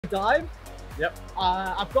dive. Yep.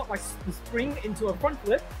 I've got the spring into a front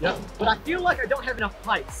flip. Yep. But I feel like I don't have enough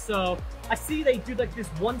height, so I see they do like this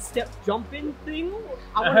one-step jump-in thing.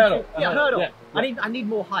 Hurdle. Hurdle. Yeah. I need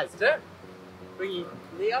more height. Step. Bring your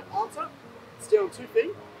knee up, arms up. Stay on 2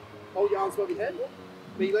 feet. Hold your arms above your head.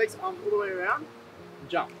 Bring your legs arms all the way around. And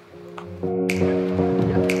jump.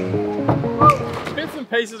 Bits and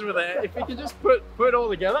pieces with it. If we can just put it all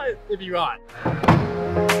together, it'd be right.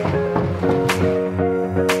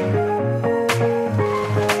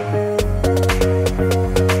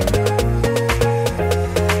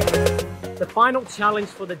 The final challenge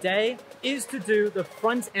for the day is to do the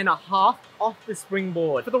front and a half off the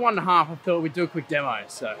springboard. For the 1.5, I thought we'd do a quick demo,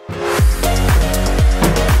 so.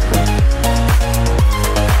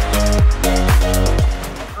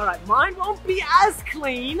 All right, mine won't be as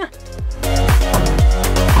clean.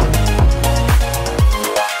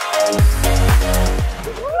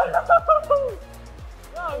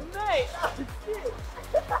 Oh, mate.